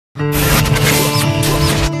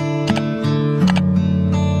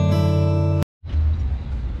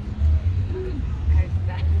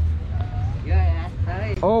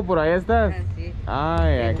Oh, por allá estás. Sí.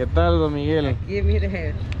 Ay, ¿qué tal, don Miguel? Aquí,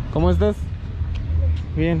 mire. ¿Cómo estás?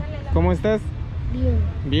 Bien. ¿Cómo estás? Bien.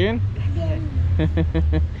 ¿Bien?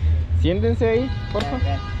 Siéntense ahí, por favor.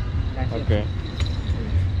 Gracias. Ok.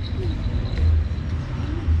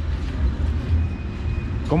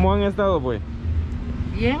 ¿Cómo han estado, pues?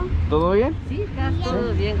 ¿Bien? ¿Todo bien? Sí, está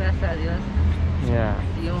todo bien, gracias a Dios. Ya.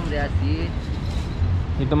 Sí, hombre, así.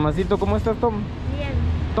 ¿Y Tomasito, cómo estás, Tom? Bien.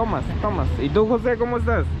 Tomás. ¿Y tú, José, cómo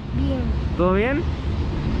estás? Bien. ¿Todo bien?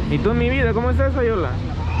 ¿Y tú, mi vida, cómo estás, Ayola?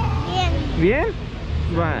 Bien. ¿Bien?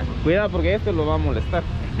 Va, cuidado porque este lo va a molestar.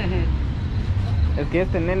 Es que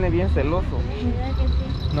este nene es bien celoso. ¿Verdad que sí?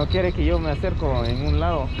 No quiere que yo me acerco en un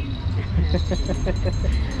lado.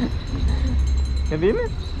 ¿Qué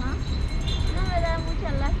tienes? ¿Ah? No me da mucha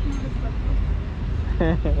lástima los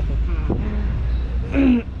papás.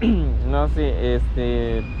 No, sí,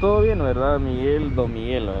 todo bien, ¿verdad, Miguel? Don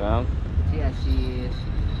Miguel, ¿verdad? Sí, así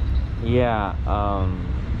es. Ya,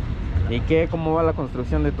 ¿y qué? ¿Cómo va la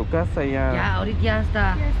construcción de tu casa? Ya, ahorita ya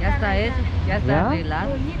está hecho, ya está ¿Ya?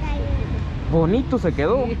 arreglado. Bonito se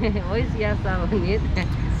quedó. Sí, hoy sí ya está bonito.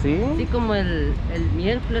 ¿Sí? Sí, como el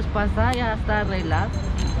miércoles pasado ya está arreglado.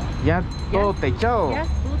 Ya todo techado. Ya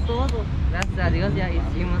estuvo todo. Gracias a Dios ya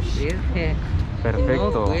hicimos este.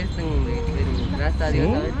 Perfecto. No, pues, gracias a Dios,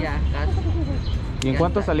 ¿Sí? ahorita ya casi. ¿Y en ya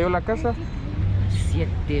cuánto está. salió la casa?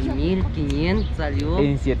 7.500 salió.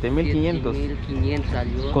 En 7.500. 7.500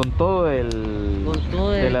 salió. Con todo el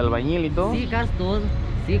del albañil y todo. Sí, casi todo.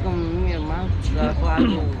 Sí, como mi hermano trabajó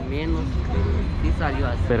algo menos, pero sí salió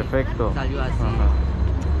así. Perfecto. Salió así. Ajá.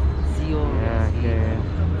 Sí, hombre. Ya,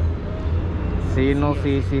 Sí. Sí, no,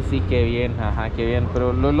 sí, qué bien, ajá, qué bien.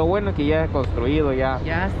 Pero lo bueno es que ya construido, ya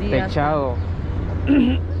Sí, techado.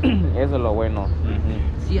 Eso es lo bueno.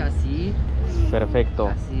 Ujú. Sí, así. Perfecto.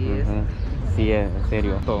 Así es. Ujú. Sí, en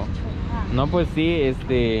serio. Todo. No, pues sí,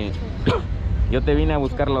 yo te vine a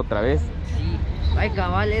buscarla otra vez. Sí. Ay,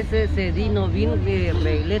 cabal, ese dino vino que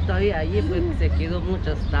arreglé todavía allí, pues se quedó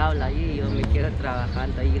muchas tablas ahí. Yo me quedo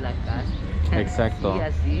trabajando ahí en la casa. Exacto. Sí,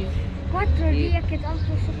 así. 4 Sí. días quedamos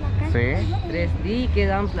en la casa. Sí. 3 días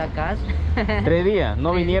quedan placas. 3 días,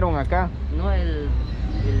 no vinieron acá. No, el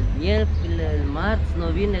miércoles, el martes no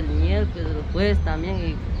vine, el miércoles, el jueves también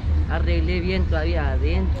y arreglé bien todavía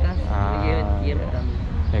adentro, casi me lleva el tiempo Ya. también.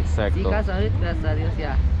 Exacto. Sí, casi ahorita, gracias a Dios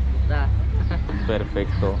ya está,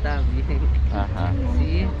 Perfecto. está bien. Ajá.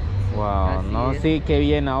 Sí. Wow, Así no, es. sí, qué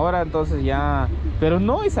bien. Ahora entonces ya. Pero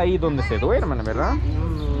no es ahí donde se duermen, ¿verdad?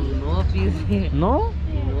 No, fíjese. ¿No?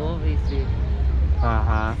 No, fíjese.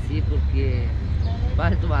 Ajá. Sí, porque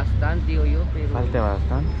falta bastante, digo yo, pero. Falta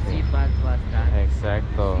bastante. Sí, falta bastante.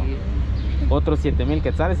 Exacto. Sí. Otros 7.000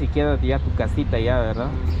 quetzales y queda ya tu casita ya, ¿verdad?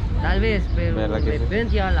 Tal vez, pero ¿Verdad de que sí?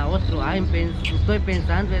 repente ya la otra, estoy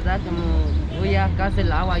pensando, ¿verdad? Como voy a casa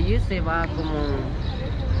el agua allí, se va como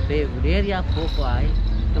febrero ya poco hay.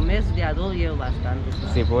 Un mes de a 2 llevo bastante.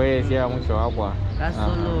 Sí, pues lleva mucho agua. Casi Ajá.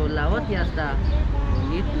 solo la otra ya está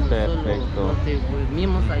bonito, Perfecto. solo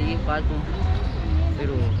volvimos ahí falta un poco,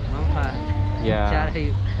 pero vamos a Ya. echar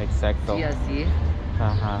ahí. Exacto. Sí, así,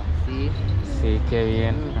 Ajá. sí. Sí, qué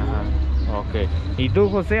bien. Ajá. Ok. ¿Y tú,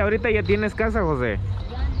 José, ahorita ya tienes casa, José?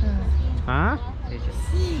 ¿Ah?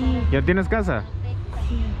 Sí. ¿Ya tienes casa?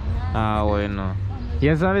 Sí. Ah, bueno.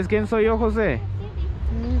 ¿Ya sabes quién soy yo, José?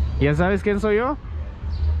 ¿Ya sabes quién soy yo?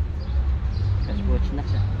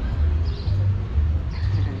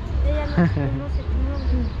 Ella no conoce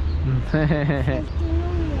tu nombre.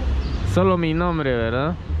 Solo mi nombre,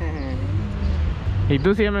 ¿verdad? Y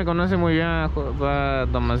tú sí ya me conoces muy bien,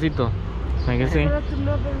 Tomasito. ¿A que sí? Solo tu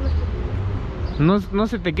nombre no se ¿No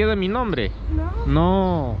se te queda mi nombre? ¿No?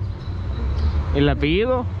 No. ¿El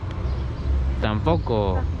apellido?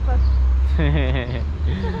 Tampoco.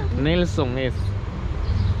 Nelson es.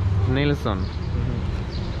 Nelson.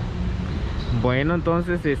 Bueno,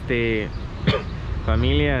 entonces,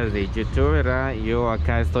 familias de YouTube, ¿verdad? Yo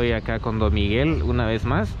estoy acá con Don Miguel una vez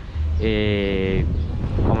más.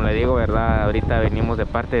 Como le digo, ¿verdad? Ahorita venimos de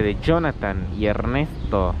parte de Jonathan y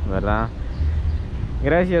Ernesto, ¿verdad?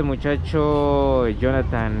 Gracias, muchacho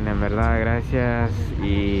Jonathan, en verdad, gracias.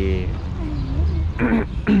 Y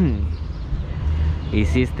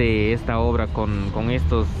hiciste esta obra con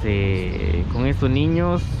estos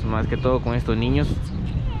niños, más que todo con estos niños,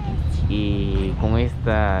 y con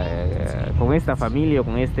esta familia,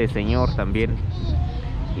 con este señor también.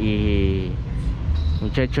 Y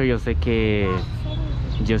muchacho, yo sé que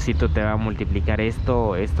Diosito te va a multiplicar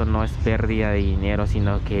esto no es pérdida de dinero,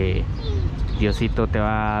 sino que Diosito te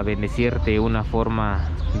va a bendecir de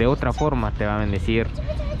otra forma te va a bendecir.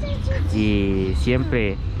 Y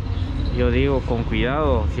siempre, yo digo, con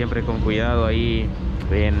cuidado, siempre con cuidado ahí,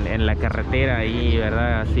 en la carretera ahí,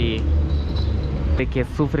 ¿verdad? Así, de que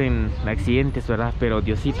sufren accidentes, ¿verdad? Pero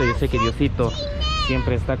Diosito, yo sé que Diosito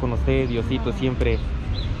siempre está con ustedes, Diosito siempre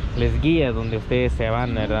les guía donde ustedes se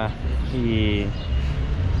van, ¿verdad? Y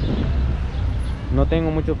no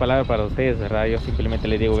tengo muchas palabras para ustedes, ¿verdad? Yo simplemente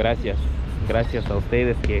les digo gracias. Gracias a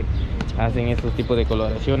ustedes que hacen estos tipos de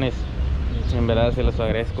colaboraciones. En verdad se los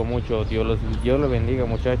agradezco mucho. Dios los bendiga,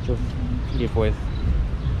 muchachos. Y pues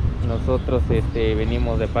nosotros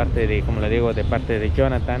venimos de parte de, como le digo, de parte de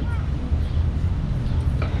Jonathan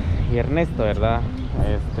y Ernesto, ¿verdad?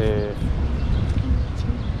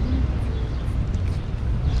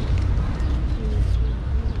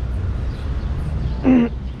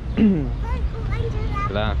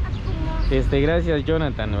 ¿verdad? Gracias,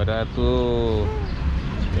 Jonathan, ¿verdad? Tú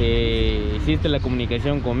hiciste la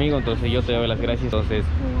comunicación conmigo, entonces yo te doy las gracias. Entonces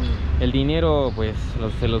el dinero pues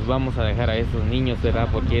se los vamos a dejar a esos niños, ¿verdad?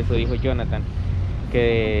 Porque eso dijo Jonathan,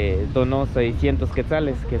 que donó 600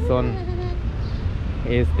 quetzales, que son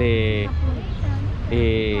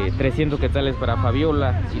 300 quetzales para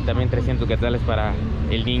Fabiola y también 300 quetzales para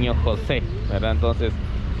el niño José, ¿verdad? Entonces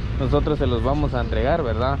nosotros se los vamos a entregar,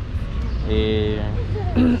 ¿verdad?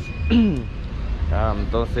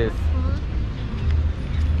 Entonces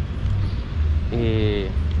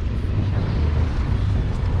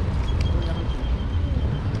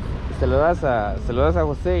se lo das a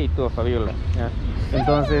José y tú a Fabiola, ¿ya?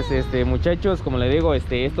 Entonces muchachos, como le digo,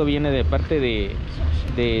 esto viene de parte de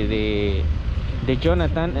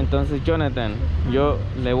Jonathan. Entonces Jonathan, yo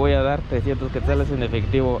le voy a dar 300 quetzales en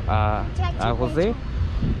efectivo a José.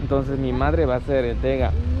 Entonces mi madre va a hacer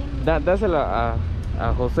entrega. Dáselo a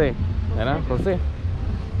José, ¿verdad? José.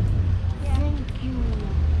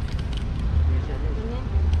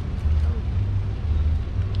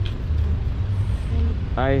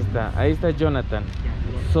 Ahí está Jonathan.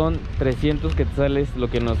 Son 300 quetzales lo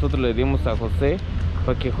que nosotros le dimos a José,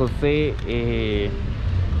 para que José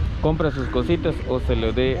compra sus cositas o se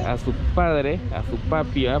lo dé a su padre, a su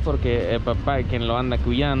papi, ¿verdad? Porque el papá es quien lo anda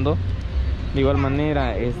cuidando. De igual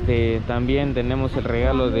manera, también tenemos el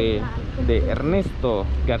regalo de Ernesto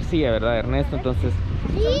García, ¿verdad? Ernesto, entonces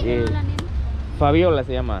Fabiola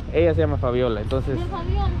se llama, ella se llama Fabiola. Entonces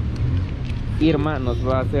Irma nos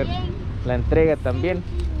va a hacer la entrega también.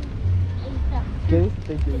 ¿Qué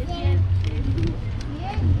dice?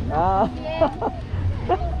 Ah.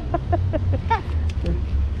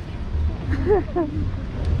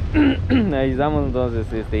 Ahí estamos. Entonces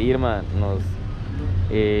Irma nos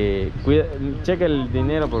checa el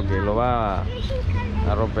dinero porque lo va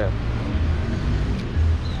a romper.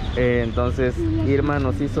 Entonces Irma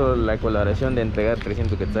nos hizo la colaboración de entregar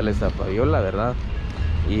 300 quetzales a Fabiola, ¿verdad?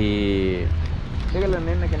 Y dígale a la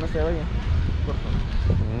nena que no se vaya, por favor.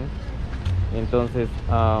 Entonces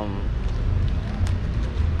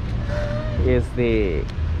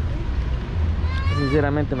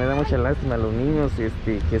sinceramente me da mucha lástima a los niños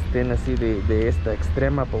que estén así de esta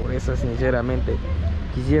extrema pobreza. Sinceramente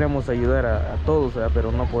quisiéramos ayudar a todos, ¿verdad?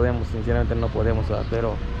 Pero no podemos, sinceramente no podemos, ¿verdad?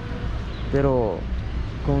 Pero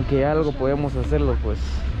con que algo podemos hacerlo, pues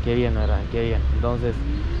qué bien, ¿verdad? Qué bien. Entonces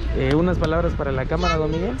unas palabras para la cámara,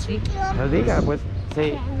 don Miguel. Sí. Las diga, pues.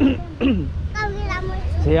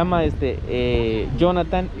 Se llama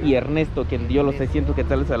Jonathan y Ernesto, quien dio los 600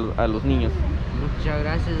 quetzales a los niños. Muchas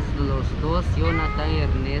gracias los dos, Jonathan y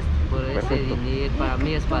Ernesto, por ese dinero. Para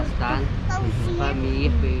mí es bastante. Para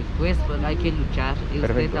mí, pues hay que luchar. Y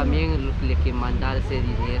usted también le que mandar ese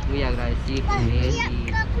dinero. Muy agradecido con él.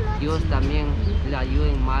 Y Dios también le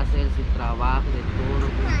ayude más en su trabajo, de todo.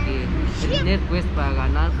 Porque el dinero cuesta para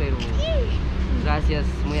ganar, pero gracias,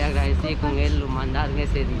 muy agradecido con él, mandar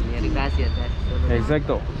ese dinero. Gracias.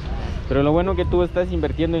 Exacto. Pero lo bueno que tú estás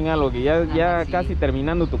invirtiendo en algo que ya sí, casi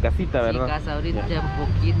terminando tu casita, ¿verdad? Sí, casa ahorita ya un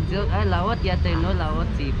poquito. La otra ya terminó, la otra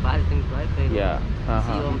sí falta, pero ya.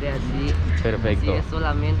 Sí, hombre, así. Perfecto. Así es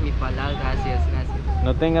solamente mi palabra, gracias.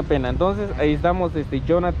 No tenga pena. Entonces ahí estamos,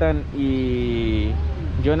 Jonathan y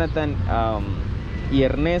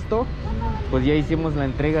Ernesto. Pues ya hicimos la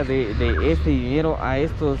entrega de este dinero a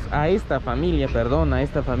esta familia,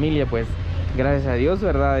 pues gracias a Dios,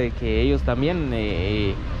 ¿verdad? De que ellos también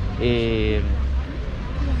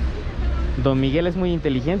don Miguel es muy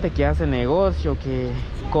inteligente, que hace negocio, que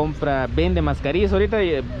vende mascarillas. Ahorita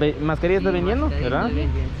mascarillas está vendiendo, ¿verdad?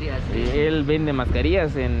 Sí, así. Él vende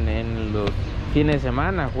mascarillas en los fines de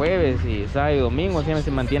semana, jueves y sábado y domingo. Siempre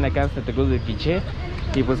se mantiene acá en Santa Cruz de Quiche.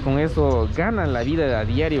 Y pues con eso ganan la vida a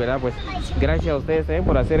diario, ¿verdad? Pues gracias a ustedes también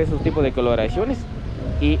por hacer esos tipos de colaboraciones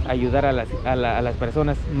y ayudar a las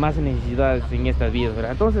personas más necesitadas en estas vidas,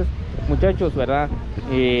 ¿verdad? Entonces, muchachos, ¿verdad?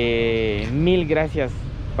 Mil gracias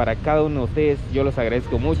para cada uno de ustedes. Yo los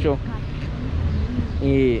agradezco mucho.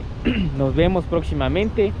 Y nos vemos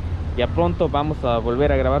próximamente. Ya pronto vamos a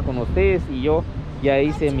volver a grabar con ustedes. Y yo ya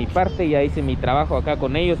hice mi parte, ya hice mi trabajo acá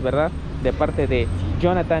con ellos, ¿verdad? De parte de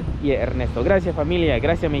Jonathan y Ernesto. Gracias familia,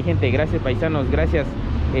 gracias mi gente, gracias paisanos, gracias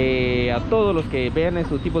a todos los que vean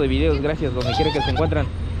este tipo de videos. Gracias donde quiera que se encuentran.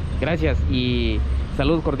 Gracias y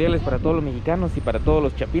saludos cordiales para todos los mexicanos y para todos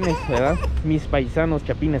los chapines, ¿verdad? Mis paisanos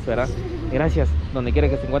chapines, ¿verdad? Gracias donde quiera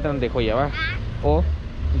que se encuentran de Joyabaj o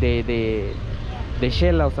de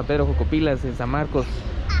Xela o San Pedro Jocopilas, en San Marcos,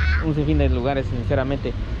 un sinfín de lugares.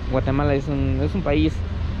 Sinceramente Guatemala es un país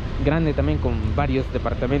grande también, con varios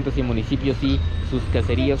departamentos y municipios y sus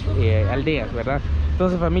caseríos, aldeas, ¿verdad?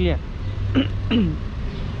 Entonces familia,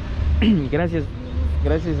 gracias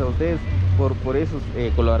a ustedes por esas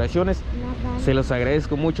colaboraciones. Se los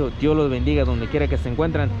agradezco mucho. Dios los bendiga donde quiera que se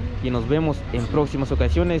encuentran y nos vemos en próximas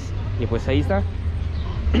ocasiones. Y pues ahí está.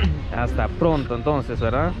 Hasta pronto entonces,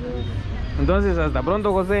 ¿verdad? Entonces hasta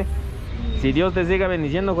pronto, José. Si Dios te siga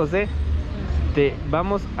bendiciendo, José, te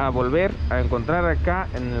vamos a volver a encontrar acá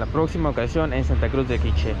en la próxima ocasión en Santa Cruz de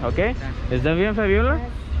Quiche, ¿ok? ¿Está bien, Fabiola?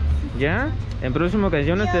 ¿Ya? En próxima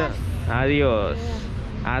ocasión adiós.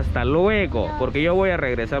 Hasta luego, porque yo voy a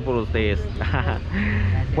regresar por ustedes.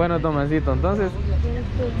 Bueno, Tomasito, entonces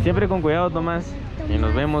siempre con cuidado, Tomás, y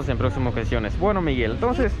nos vemos en próximas ocasiones. Bueno, Miguel,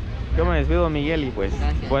 entonces yo me despido, Miguel, y pues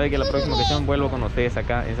puede que la próxima ocasión vuelva con ustedes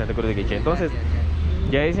acá en Santa Cruz de Quiche. Entonces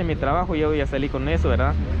ya hice mi trabajo, yo ya salí con eso,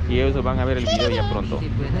 ¿verdad? Y ellos van a ver el video ya pronto.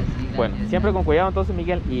 Bueno, siempre con cuidado entonces,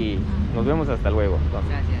 Miguel, y nos vemos hasta luego.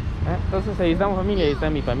 Entonces ahí estamos, familia, ahí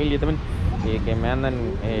está mi familia también, que me andan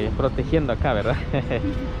protegiendo acá, ¿verdad?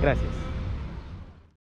 Gracias.